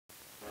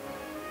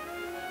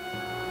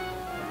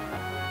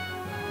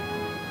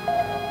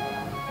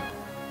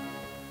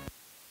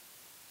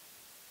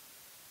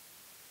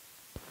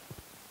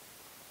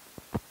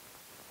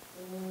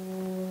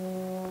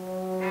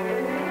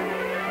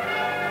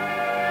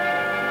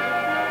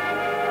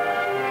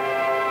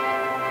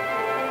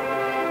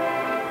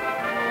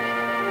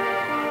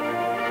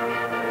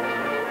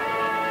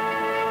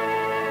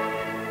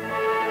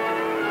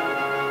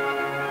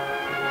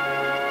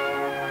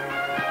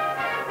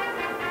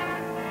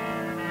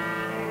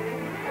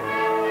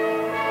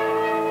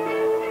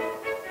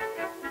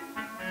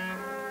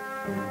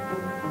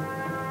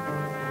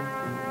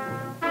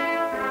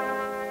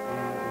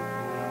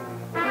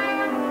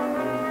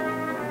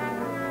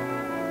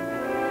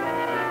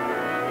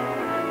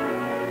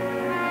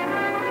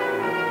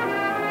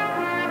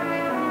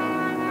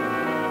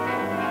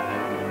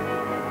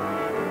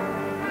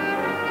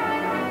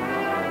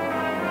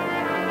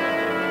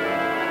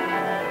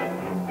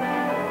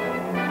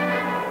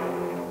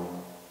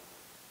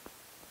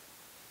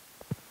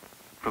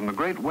From the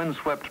great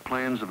windswept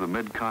plains of the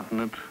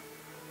mid-continent,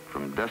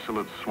 from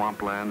desolate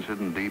swamplands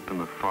hidden deep in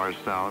the far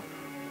south,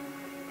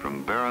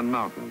 from barren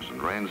mountains and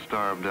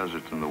rain-starved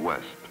deserts in the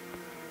west,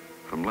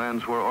 from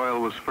lands where oil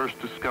was first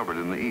discovered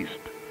in the east,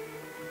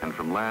 and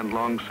from land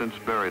long since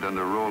buried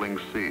under rolling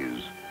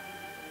seas,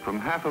 from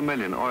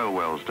 500,000 oil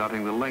wells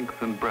dotting the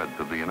length and breadth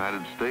of the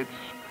United States,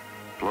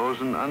 flows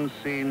an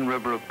unseen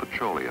river of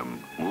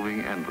petroleum,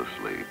 moving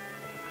endlessly,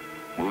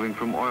 moving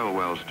from oil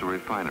wells to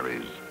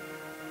refineries,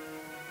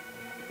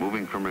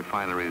 moving from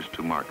refineries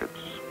to markets.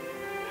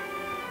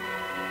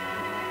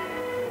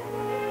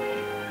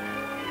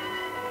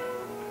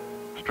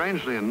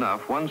 Strangely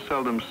enough, one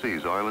seldom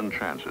sees oil in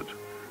transit.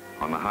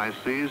 On the high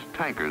seas,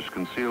 tankers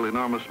conceal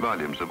enormous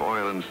volumes of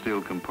oil in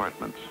steel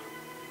compartments.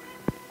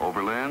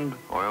 Overland,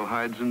 oil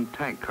hides in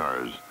tank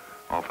cars,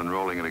 often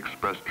rolling at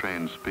express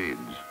train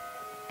speeds.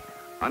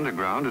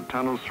 Underground, it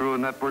tunnels through a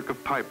network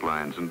of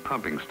pipelines and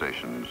pumping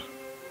stations.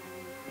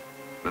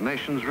 The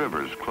nation's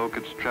rivers cloak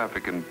its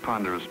traffic in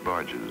ponderous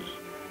barges,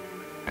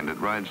 and it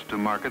rides to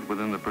market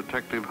within the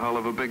protective hull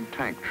of a big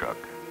tank truck.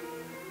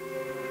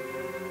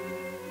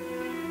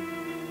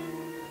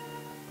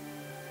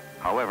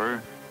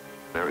 However,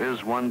 there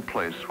is one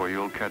place where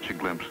you'll catch a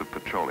glimpse of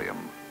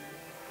petroleum.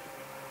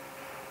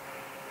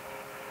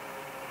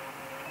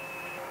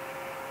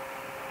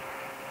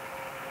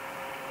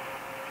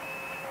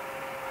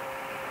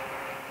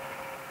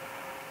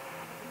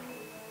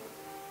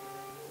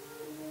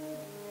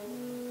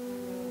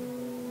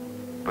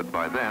 But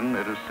by then,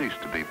 it has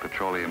ceased to be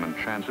petroleum in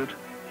transit.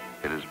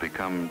 It has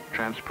become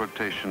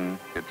transportation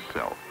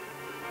itself.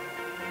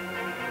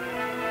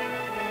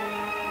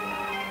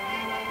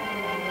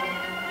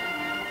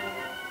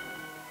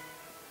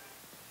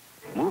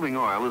 Moving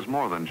oil is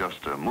more than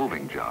just a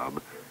moving job.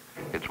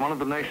 It's one of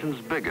the nation's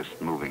biggest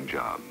moving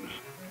jobs.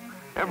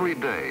 Every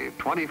day,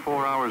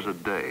 24 hours a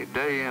day,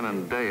 day in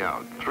and day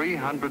out,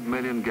 300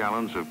 million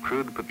gallons of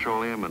crude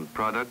petroleum and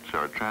products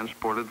are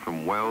transported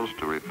from wells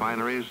to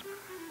refineries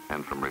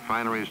and from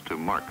refineries to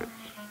markets.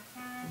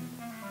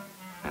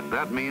 And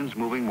that means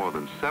moving more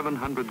than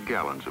 700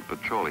 gallons of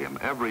petroleum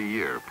every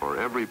year for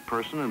every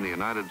person in the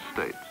United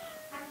States.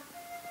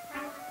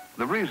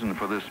 The reason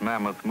for this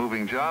mammoth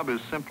moving job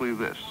is simply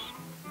this.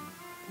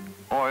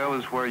 Oil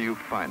is where you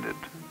find it,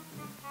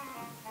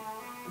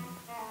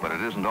 but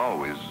it isn't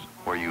always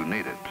where you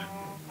need it.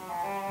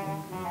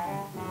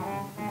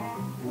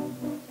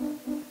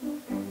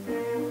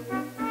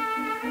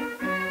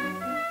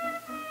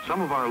 Some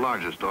of our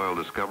largest oil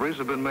discoveries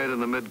have been made in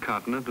the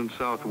mid-continent and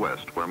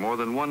southwest, where more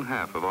than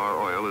 1/2 of our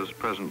oil is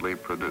presently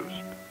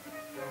produced.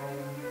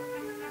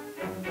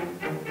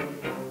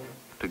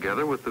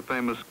 Together with the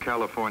famous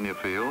California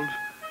fields,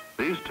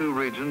 these two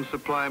regions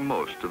supply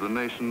most of the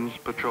nation's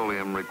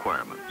petroleum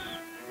requirements.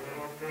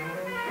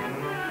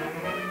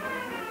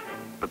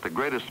 But the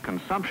greatest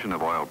consumption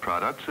of oil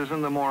products is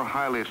in the more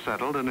highly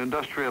settled and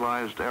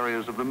industrialized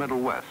areas of the Middle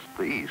West,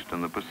 the East,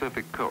 and the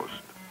Pacific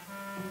Coast.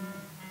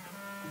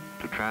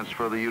 To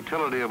transfer the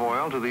utility of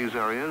oil to these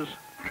areas,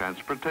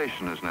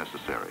 transportation is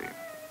necessary.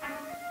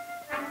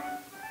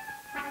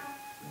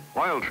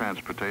 Oil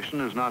transportation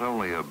is not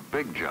only a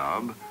big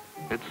job,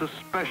 it's a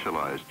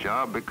specialized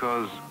job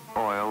because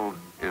oil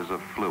is a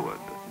fluid.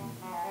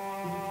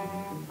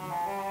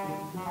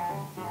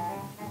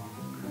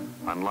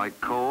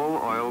 Unlike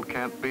coal, oil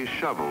can't be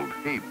shoveled,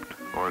 heaped,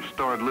 or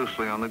stored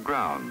loosely on the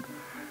ground,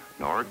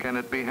 nor can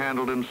it be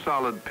handled in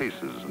solid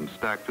pieces and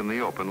stacked in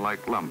the open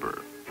like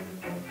lumber.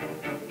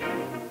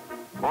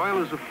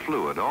 Oil is a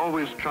fluid,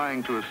 always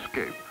trying to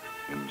escape.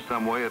 In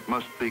some way, it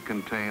must be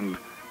contained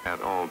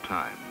at all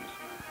times.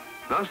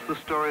 Thus, the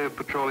story of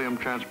petroleum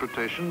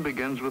transportation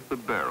begins with the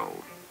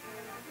barrel.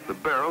 The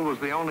barrel was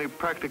the only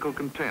practical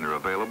container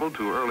available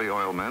to early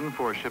oilmen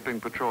for shipping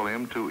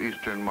petroleum to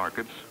eastern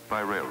markets by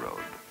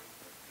railroad.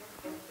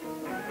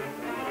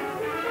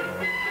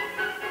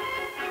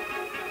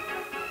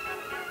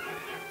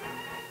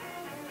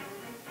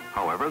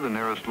 However, the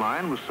nearest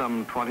line was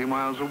some 20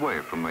 miles away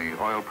from the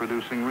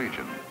oil-producing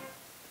region.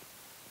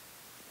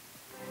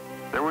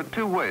 There were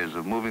two ways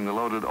of moving the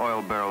loaded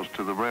oil barrels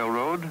to the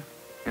railroad: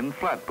 in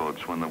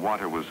flatboats when the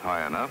water was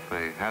high enough,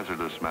 a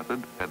hazardous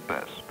method at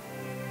best,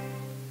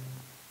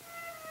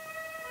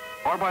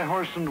 or by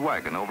horse and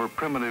wagon over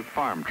primitive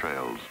farm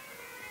trails.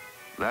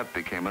 That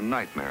became a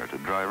nightmare to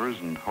drivers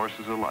and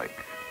horses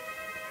alike.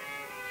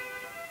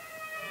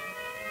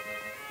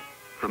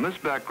 From this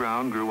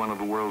background grew one of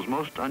the world's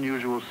most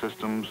unusual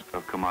systems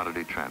of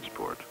commodity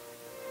transport.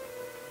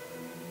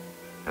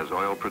 As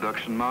oil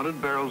production mounted,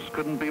 barrels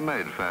couldn't be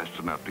made fast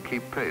enough to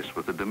keep pace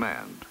with the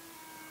demand.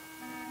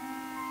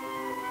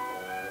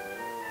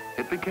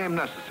 It became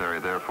necessary,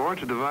 therefore,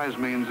 to devise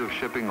means of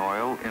shipping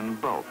oil in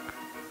bulk.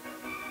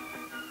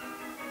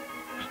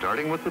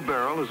 Starting with the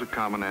barrel as a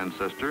common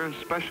ancestor,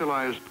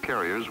 specialized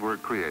carriers were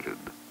created.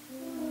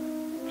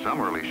 Some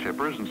early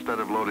shippers, instead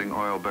of loading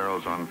oil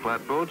barrels on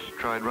flatboats,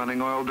 tried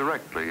running oil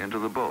directly into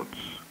the boats.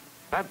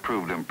 That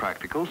proved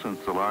impractical since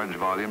the large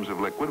volumes of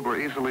liquid were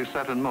easily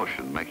set in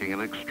motion, making it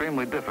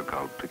extremely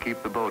difficult to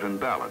keep the boat in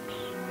balance.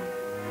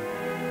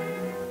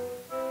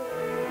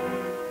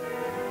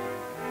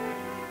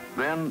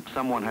 Then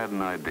someone had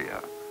an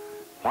idea.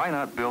 Why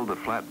not build the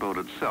flatboat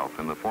itself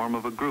in the form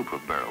of a group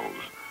of barrels?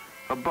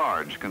 A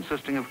barge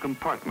consisting of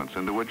compartments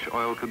into which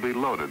oil could be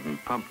loaded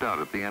and pumped out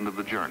at the end of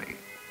the journey.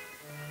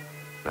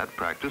 That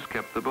practice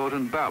kept the boat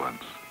in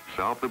balance,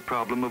 solved the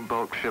problem of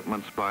bulk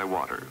shipments by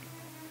water.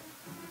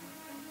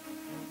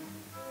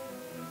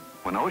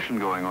 When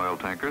ocean-going oil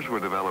tankers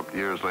were developed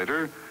years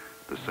later,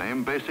 the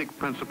same basic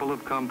principle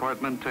of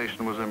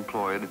compartmentation was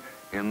employed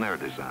in their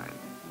design.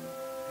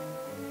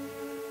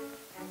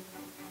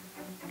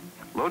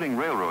 Loading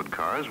railroad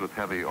cars with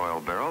heavy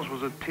oil barrels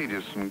was a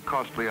tedious and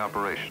costly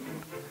operation.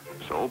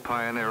 So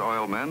pioneer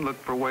oil men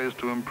looked for ways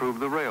to improve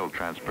the rail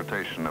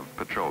transportation of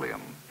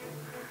petroleum.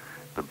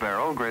 The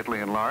barrel, greatly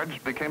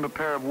enlarged, became a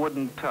pair of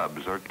wooden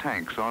tubs or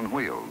tanks on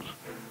wheels.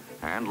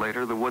 And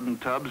later the wooden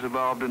tubs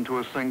evolved into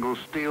a single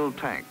steel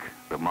tank,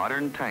 the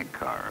modern tank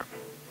car.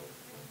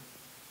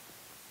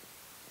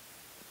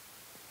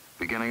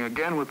 Beginning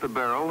again with the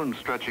barrel and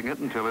stretching it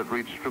until it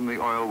reached from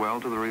the oil well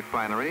to the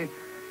refinery,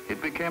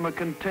 it became a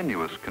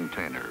continuous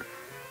container,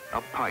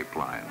 a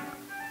pipeline.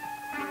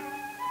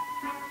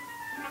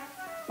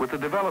 With the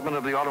development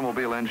of the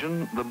automobile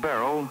engine, the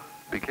barrel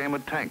became a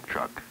tank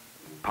truck,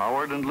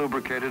 powered and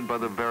lubricated by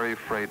the very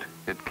freight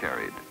it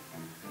carried.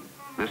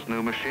 This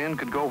new machine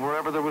could go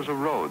wherever there was a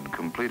road,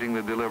 completing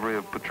the delivery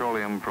of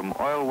petroleum from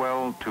oil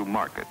well to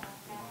market.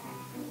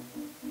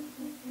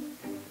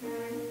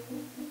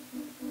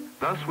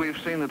 Thus,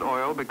 we've seen that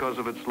oil, because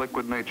of its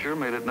liquid nature,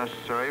 made it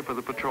necessary for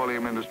the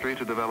petroleum industry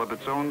to develop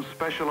its own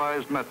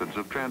specialized methods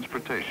of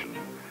transportation.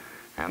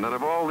 And that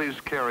of all these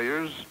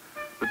carriers,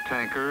 the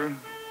tanker,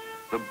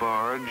 the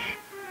barge,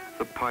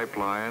 the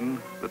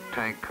pipeline, the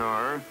tank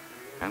car,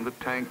 and the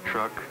tank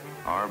truck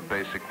are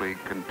basically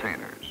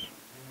containers.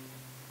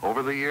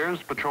 Over the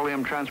years,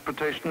 petroleum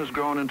transportation has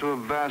grown into a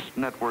vast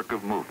network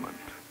of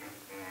movement,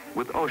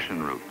 with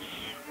ocean routes,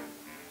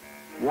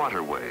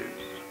 waterways,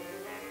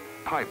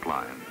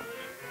 pipelines,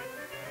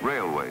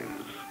 railways,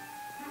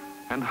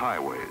 and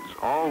highways,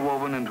 all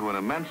woven into an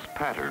immense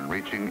pattern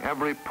reaching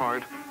every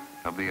part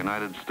of the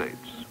United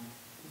States.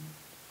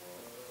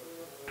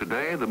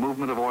 Today, the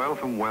movement of oil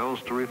from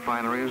wells to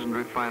refineries and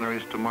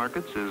refineries to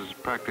markets is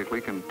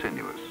practically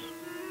continuous.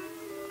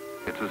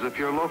 It's as if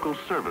your local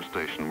service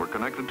station were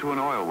connected to an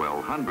oil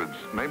well hundreds,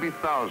 maybe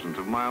thousands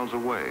of miles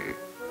away.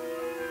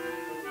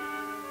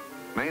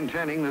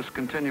 Maintaining this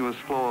continuous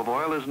flow of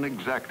oil is an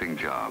exacting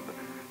job.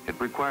 It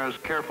requires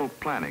careful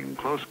planning,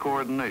 close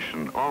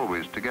coordination,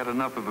 always to get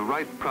enough of the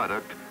right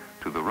product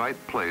to the right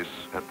place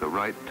at the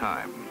right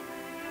time.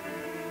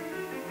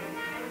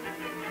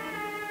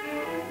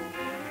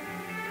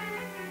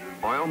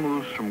 Oil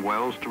moves from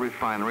wells to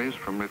refineries,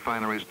 from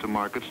refineries to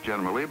markets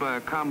generally by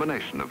a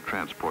combination of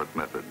transport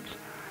methods.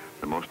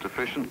 The most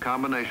efficient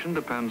combination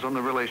depends on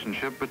the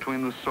relationship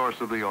between the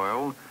source of the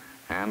oil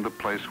and the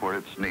place where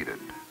it's needed.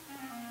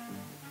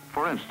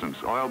 For instance,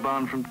 oil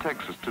bound from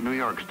Texas to New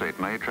York State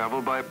may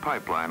travel by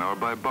pipeline or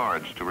by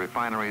barge to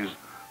refineries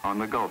on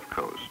the Gulf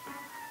Coast.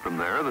 From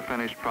there, the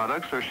finished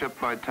products are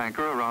shipped by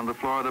tanker around the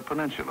Florida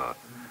Peninsula,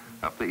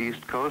 up the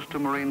East Coast to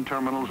marine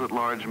terminals at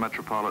large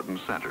metropolitan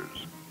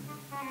centers.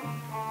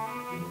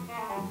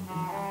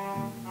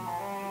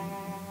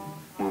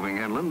 Moving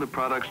inland, the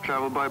products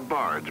travel by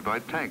barge, by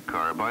tank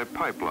car, by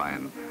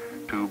pipeline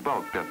to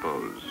bulk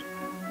depots.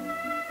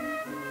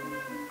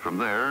 From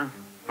there,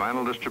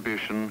 final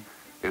distribution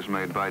is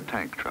made by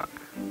tank truck.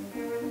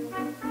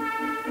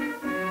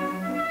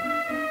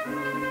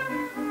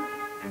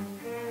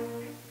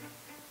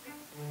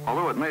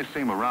 Although it may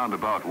seem a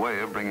roundabout way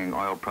of bringing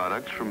oil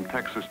products from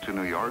Texas to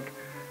New York,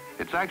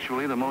 it's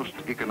actually the most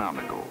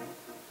economical.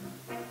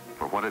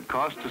 For what it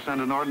costs to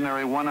send an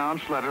ordinary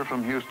 1-ounce letter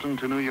from Houston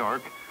to New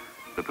York,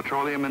 the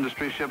petroleum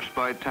industry ships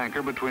by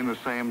tanker between the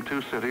same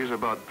two cities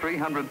about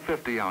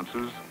 350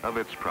 ounces of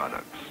its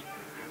products,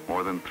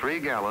 more than 3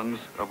 gallons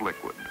of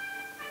liquid.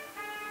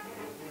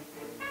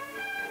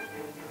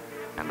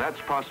 And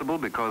that's possible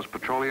because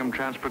petroleum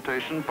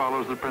transportation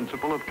follows the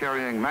principle of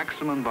carrying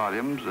maximum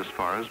volumes as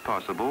far as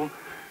possible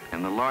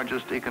in the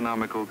largest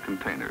economical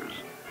containers.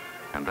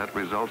 And that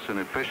results in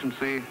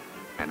efficiency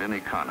and in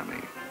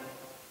economy.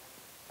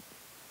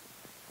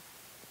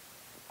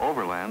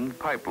 Overland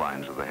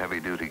pipelines are the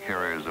heavy-duty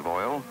carriers of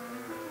oil.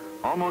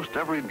 Almost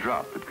every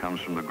drop that comes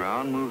from the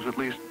ground moves at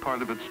least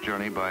part of its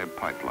journey by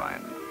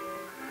pipeline.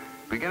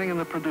 Beginning in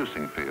the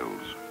producing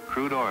fields,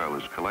 crude oil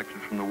is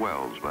collected from the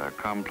wells by a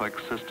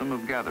complex system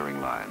of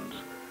gathering lines.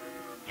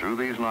 Through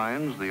these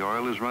lines, the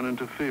oil is run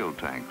into field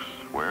tanks,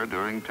 where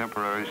during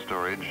temporary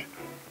storage,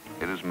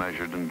 it is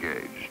measured and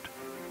gauged.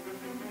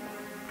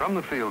 From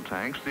the field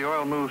tanks, the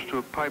oil moves to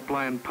a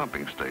pipeline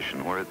pumping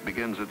station where it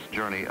begins its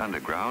journey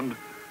underground,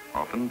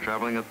 often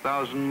traveling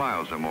 1,000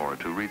 miles or more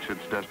to reach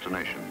its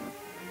destination.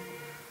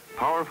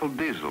 Powerful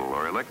diesel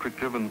or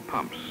electric-driven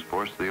pumps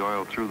force the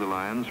oil through the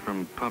lines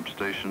from pump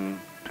station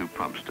to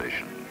pump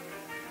station.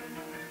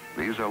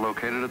 These are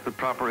located at the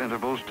proper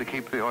intervals to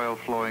keep the oil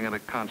flowing at a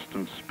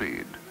constant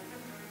speed.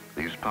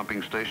 These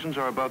pumping stations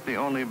are about the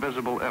only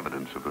visible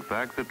evidence of the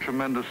fact that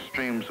tremendous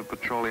streams of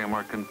petroleum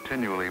are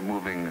continually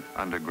moving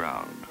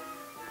underground.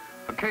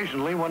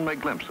 Occasionally, one may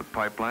glimpse a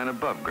pipeline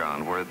above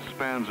ground where it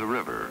spans a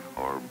river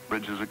or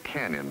bridges a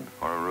canyon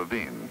or a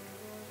ravine.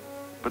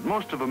 But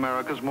most of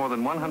America's more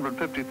than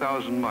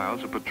 150,000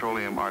 miles of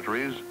petroleum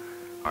arteries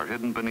are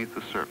hidden beneath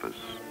the surface,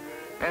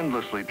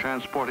 endlessly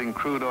transporting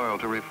crude oil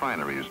to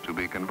refineries to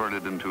be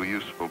converted into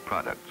useful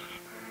products,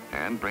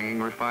 and bringing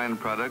refined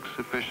products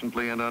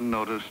efficiently and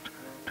unnoticed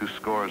to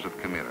scores of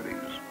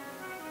communities.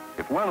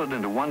 If welded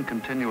into one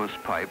continuous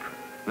pipe,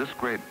 this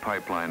great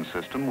pipeline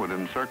system would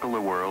encircle the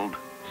world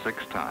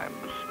 6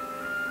 times.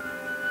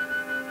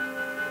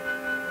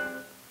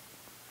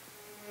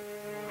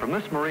 From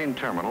this marine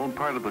terminal,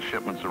 part of the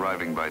shipments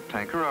arriving by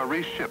tanker are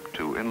reshipped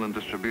to inland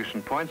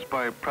distribution points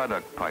by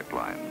product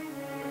pipeline.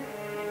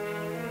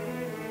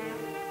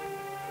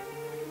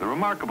 The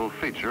remarkable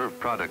feature of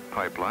product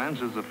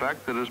pipelines is the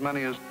fact that as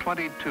many as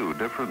 22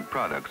 different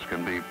products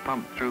can be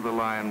pumped through the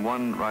line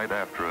one right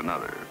after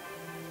another.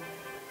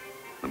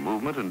 The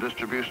movement and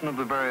distribution of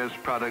the various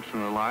products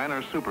in the line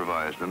are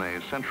supervised in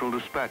a central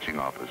dispatching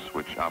office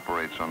which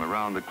operates on a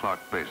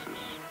round-the-clock basis.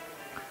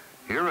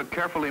 Here, a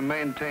carefully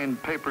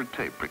maintained paper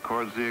tape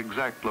records the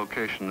exact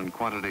location and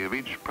quantity of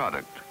each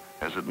product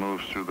as it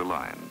moves through the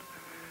line.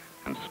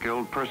 And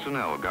skilled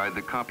personnel guide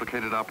the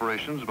complicated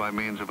operations by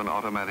means of an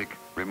automatic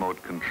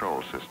remote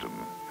control system.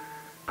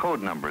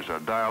 Code numbers are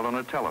dialed on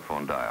a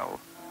telephone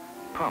dial.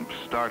 Pumps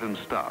start and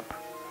stop,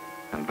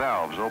 and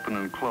valves open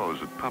and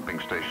close at pumping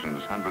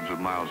stations hundreds of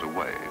miles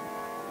away.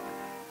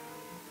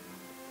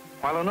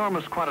 While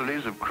enormous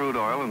quantities of crude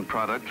oil and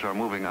products are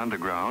moving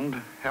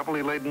underground,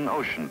 heavily laden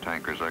ocean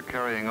tankers are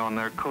carrying on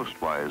their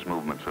coastwise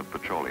movements of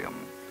petroleum.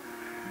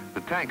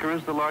 The tanker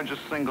is the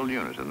largest single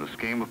unit in the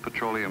scheme of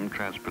petroleum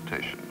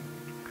transportation.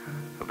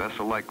 A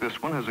vessel like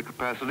this one has a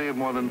capacity of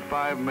more than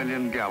 5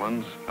 million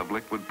gallons of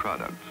liquid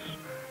products,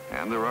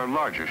 and there are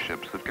larger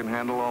ships that can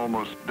handle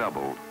almost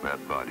double that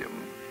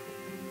volume.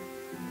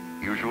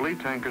 Usually,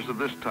 tankers of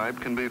this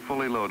type can be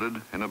fully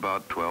loaded in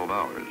about 12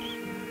 hours.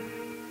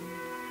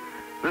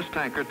 This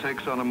tanker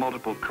takes on a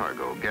multiple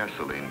cargo: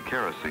 gasoline,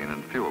 kerosene,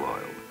 and fuel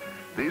oil.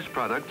 These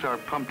products are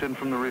pumped in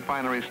from the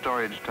refinery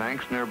storage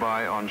tanks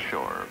nearby on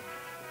shore.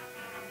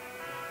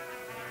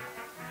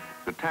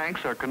 The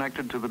tanks are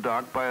connected to the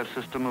dock by a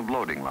system of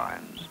loading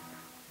lines.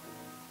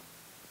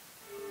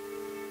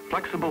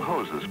 Flexible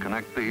hoses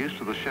connect these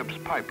to the ship's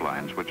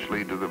pipelines, which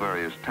lead to the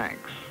various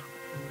tanks.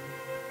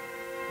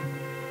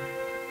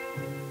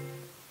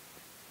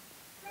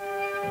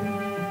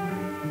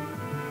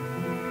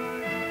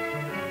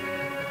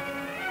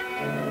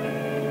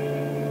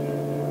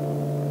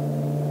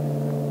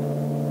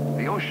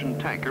 The ocean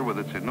tanker, with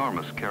its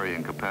enormous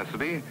carrying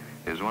capacity,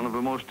 is one of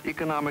the most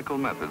economical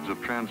methods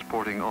of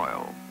transporting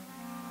oil.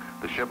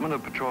 The shipment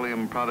of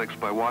petroleum products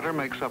by water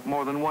makes up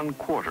more than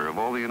 1/4 of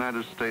all the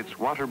United States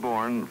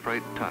waterborne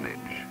freight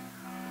tonnage.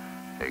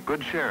 A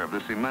good share of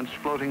this immense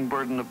floating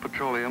burden of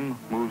petroleum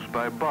moves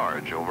by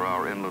barge over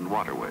our inland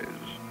waterways.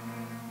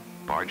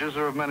 Barges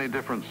are of many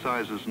different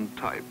sizes and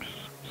types.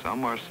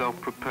 Some are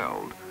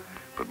self-propelled,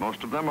 but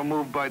most of them are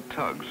moved by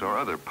tugs or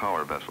other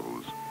power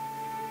vessels.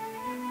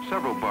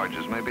 Several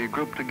barges may be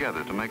grouped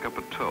together to make up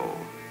a tow,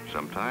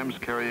 sometimes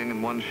carrying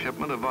in one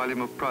shipment a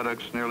volume of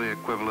products nearly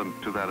equivalent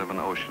to that of an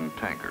ocean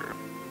tanker.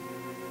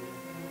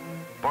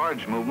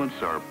 Barge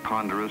movements are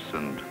ponderous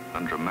and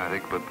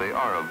undramatic, but they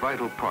are a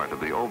vital part of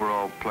the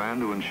overall plan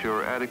to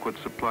ensure adequate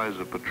supplies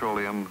of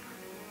petroleum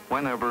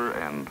whenever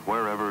and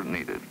wherever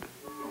needed.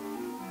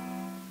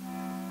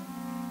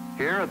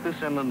 Here at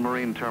this inland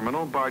marine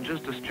terminal,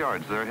 barges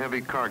discharge their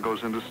heavy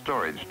cargoes into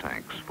storage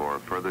tanks for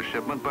further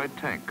shipment by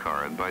tank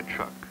car and by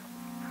truck.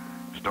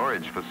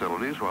 Storage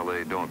facilities, while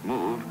they don't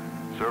move,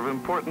 serve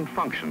important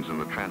functions in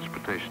the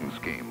transportation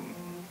scheme.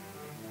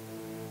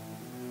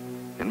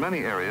 In many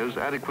areas,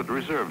 adequate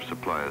reserve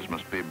supplies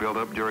must be built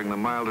up during the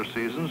milder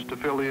seasons to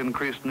fill the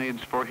increased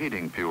needs for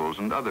heating fuels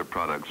and other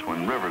products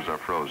when rivers are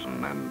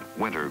frozen and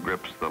winter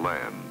grips the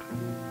land.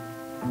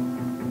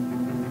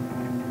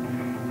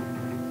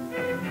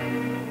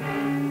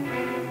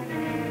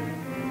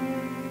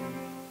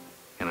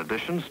 In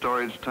addition,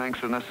 storage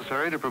tanks are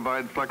necessary to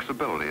provide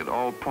flexibility at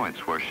all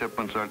points where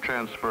shipments are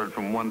transferred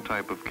from one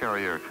type of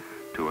carrier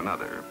to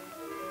another.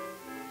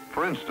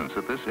 For instance,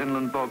 at this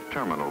inland bulk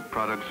terminal,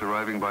 products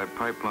arriving by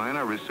pipeline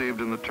are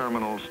received in the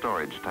terminal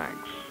storage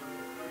tanks.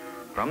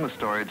 From the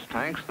storage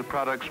tanks, the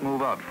products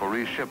move out for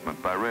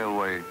reshipment by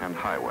railway and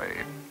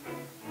highway.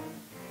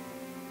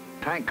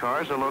 Tank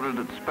cars are loaded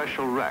at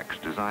special racks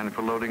designed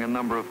for loading a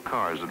number of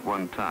cars at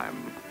one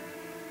time.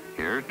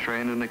 Here,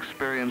 trained and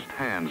experienced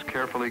hands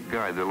carefully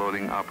guide the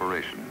loading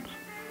operations.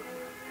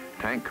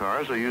 Tank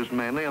cars are used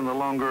mainly on the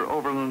longer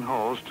overland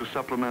hauls to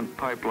supplement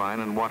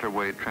pipeline and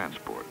waterway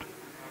transport.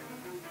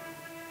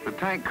 The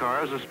tank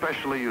car is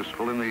especially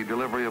useful in the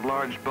delivery of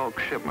large bulk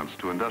shipments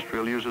to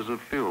industrial users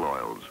of fuel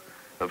oils,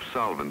 of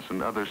solvents,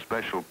 and other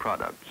special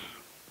products.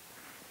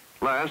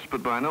 Last,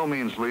 but by no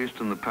means least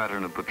in the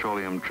pattern of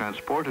petroleum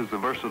transport, is the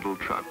versatile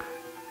truck.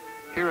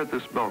 Here at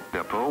this bulk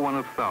depot, one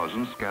of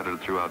thousands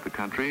scattered throughout the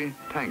country,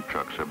 tank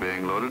trucks are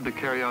being loaded to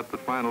carry out the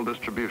final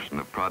distribution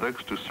of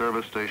products to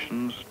service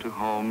stations, to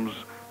homes,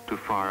 to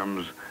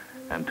farms,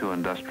 and to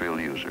industrial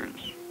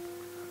users.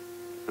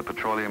 The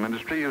petroleum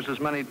industry uses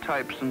many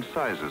types and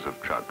sizes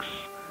of trucks.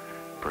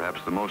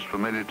 Perhaps the most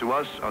familiar to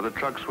us are the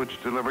trucks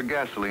which deliver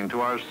gasoline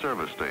to our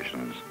service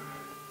stations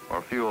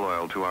or fuel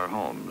oil to our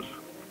homes.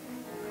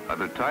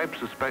 Other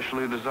types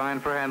especially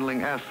designed for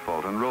handling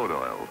asphalt and road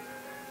oil,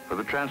 for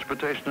the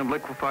transportation of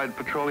liquefied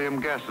petroleum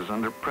gases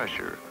under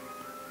pressure,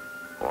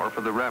 or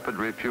for the rapid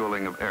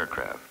refueling of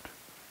aircraft.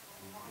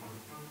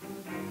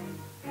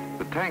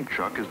 The tank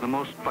truck is the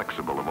most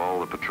flexible of all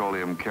the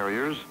petroleum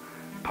carriers.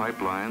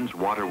 Pipelines,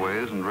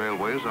 waterways, and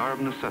railways are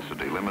of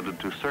necessity limited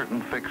to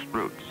certain fixed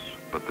routes,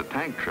 but the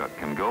tank truck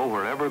can go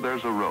wherever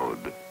there's a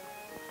road.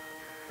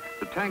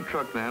 The tank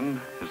truck, then,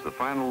 is the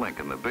final link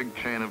in the big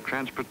chain of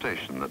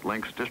transportation that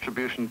links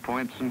distribution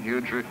points and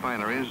huge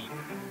refineries,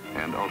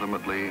 and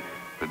ultimately,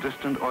 the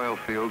distant oil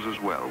fields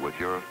as well with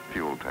your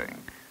fuel tank.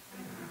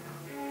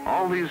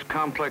 All these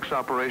complex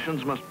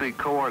operations must be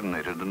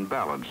coordinated and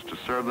balanced to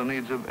serve the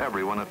needs of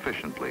everyone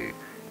efficiently,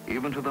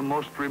 even to the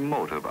most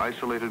remote of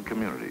isolated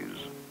communities.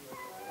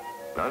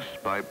 Thus,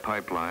 by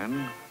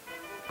pipeline,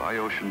 by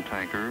ocean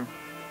tanker,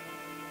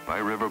 by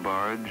river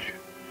barge,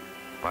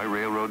 by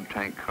railroad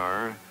tank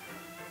car,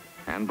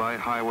 and by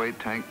highway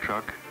tank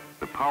truck,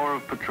 the power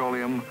of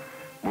petroleum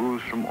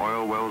moves from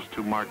oil wells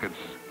to markets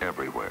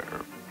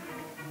everywhere.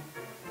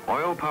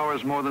 Oil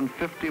powers more than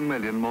 50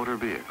 million motor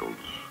vehicles.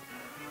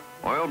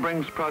 Oil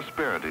brings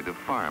prosperity to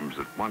farms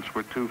that once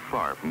were too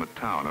far from a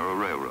town or a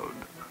railroad.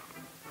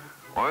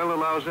 Oil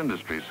allows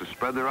industries to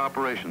spread their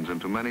operations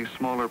into many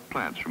smaller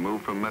plants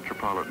removed from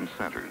metropolitan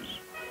centers.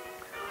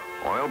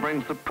 Oil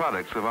brings the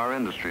products of our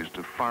industries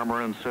to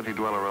farmer and city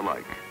dweller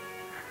alike.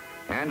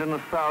 And in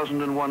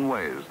 1,001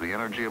 ways, the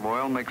energy of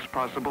oil makes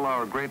possible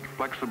our great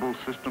flexible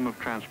system of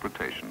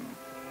transportation.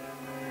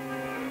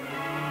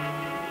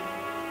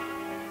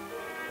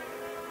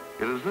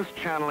 It is this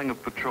channeling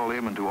of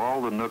petroleum into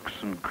all the nooks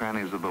and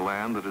crannies of the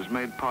land that has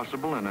made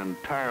possible an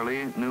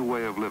entirely new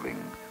way of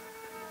living.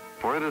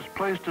 For it has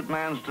placed at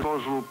man's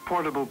disposal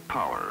portable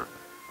power,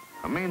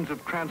 a means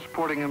of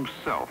transporting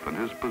himself and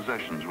his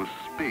possessions with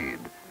speed,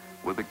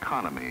 with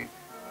economy,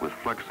 with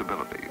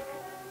flexibility.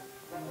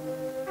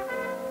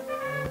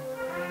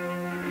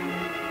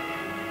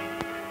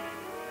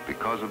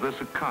 Because of this,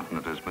 a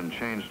continent has been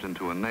changed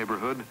into a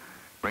neighborhood,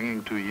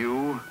 bringing to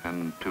you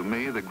and to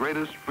me the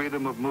greatest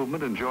freedom of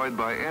movement enjoyed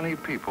by any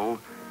people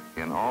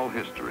in all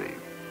history.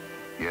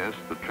 Yes,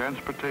 the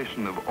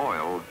transportation of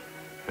oil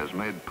has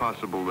made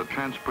possible the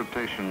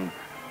transportation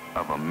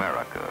of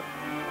America.